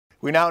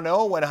We now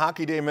know when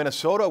Hockey Day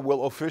Minnesota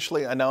will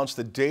officially announce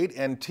the date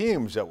and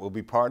teams that will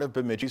be part of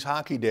Bemidji's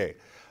Hockey Day.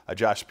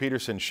 Josh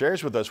Peterson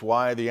shares with us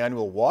why the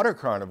annual Water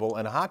Carnival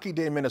and Hockey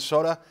Day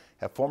Minnesota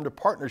have formed a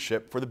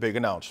partnership for the big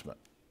announcement.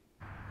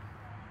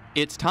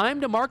 It's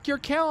time to mark your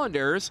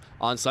calendars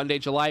on Sunday,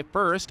 July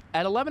 1st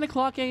at 11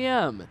 o'clock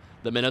a.m.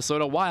 The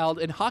Minnesota Wild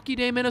and Hockey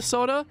Day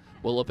Minnesota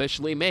will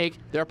officially make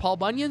their Paul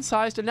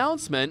Bunyan-sized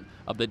announcement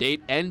of the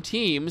date and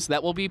teams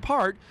that will be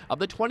part of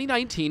the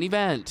 2019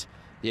 event.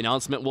 The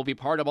announcement will be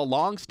part of a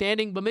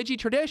long-standing Bemidji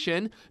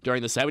tradition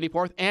during the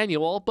 74th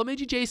annual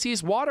Bemidji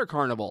Jaycees Water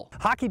Carnival.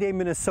 Hockey Day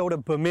Minnesota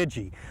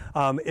Bemidji.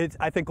 It's,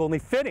 I think, only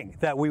fitting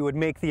that we would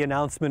make the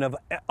announcement of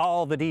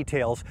all the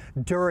details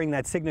during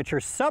that signature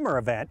summer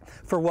event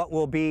for what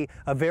will be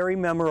a very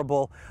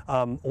memorable,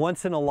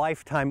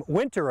 once-in-a-lifetime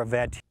winter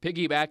event.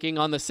 Piggybacking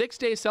on the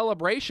 6-day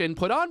celebration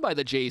put on by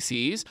the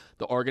Jaycees,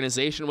 the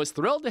organization was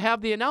thrilled to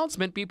have the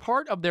announcement be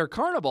part of their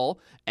carnival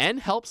and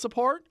help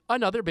support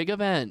another big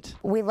event.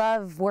 We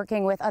love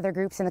working with other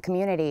groups in the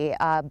community,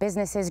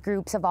 businesses,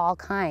 groups of all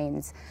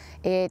kinds.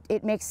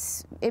 It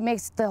makes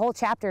the whole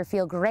chapter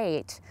feel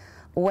great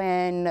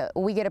when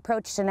we get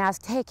approached and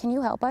asked, hey, can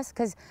you help us?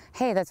 Because,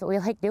 hey, that's what we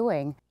like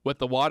doing. With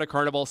the Water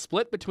Carnival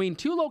split between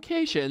 2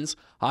 locations,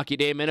 Hockey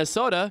Day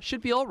Minnesota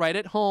should feel right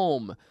at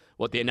home.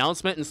 With the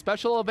announcement and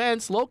special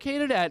events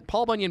located at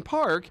Paul Bunyan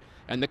Park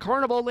and the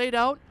carnival laid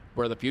out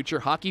where the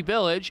future hockey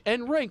village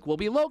and rink will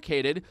be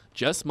located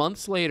just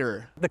months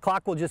later. The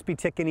clock will just be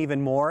ticking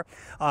even more.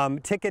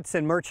 Tickets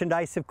and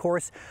merchandise, of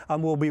course,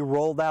 will be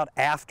rolled out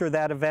after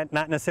that event,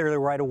 not necessarily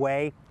right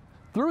away.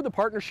 Through the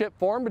partnership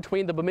formed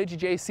between the Bemidji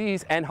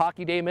Jaycees and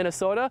Hockey Day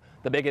Minnesota,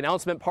 the big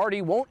announcement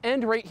party won't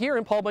end right here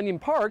in Paul Bunyan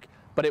Park,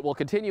 but it will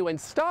continue in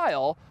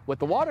style with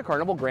the Water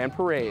Carnival Grand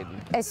Parade.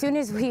 As soon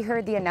as we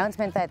heard the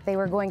announcement that they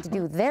were going to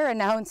do their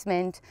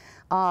announcement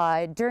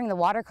during the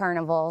Water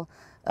Carnival,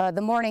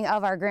 the morning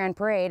of our Grand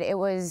Parade, it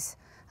was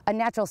a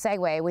natural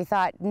segue. We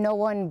thought no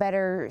one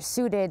better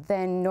suited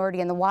than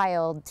Nordy and the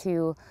Wild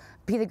to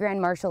be the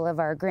Grand Marshal of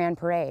our Grand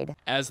Parade.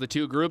 As the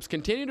two groups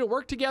continue to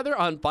work together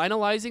on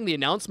finalizing the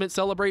announcement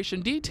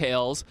celebration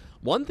details,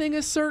 one thing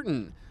is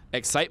certain: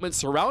 excitement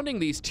surrounding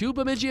these two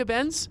Bemidji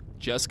events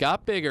just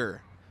got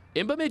bigger.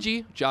 In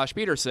Bemidji, Josh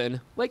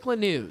Peterson,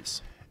 Lakeland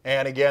News.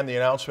 And again, the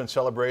announcement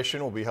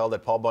celebration will be held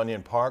at Paul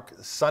Bunyan Park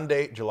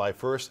Sunday, July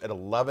 1st at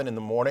 11 in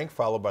the morning,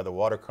 followed by the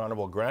Water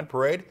Carnival Grand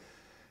Parade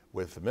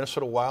with the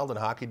Minnesota Wild and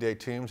Hockey Day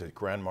teams at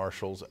Grand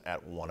Marshals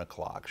at 1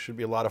 o'clock. Should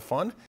be a lot of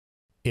fun.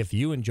 If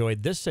you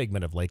enjoyed this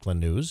segment of Lakeland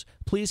News,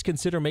 please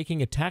consider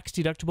making a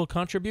tax-deductible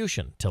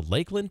contribution to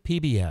Lakeland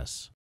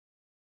PBS.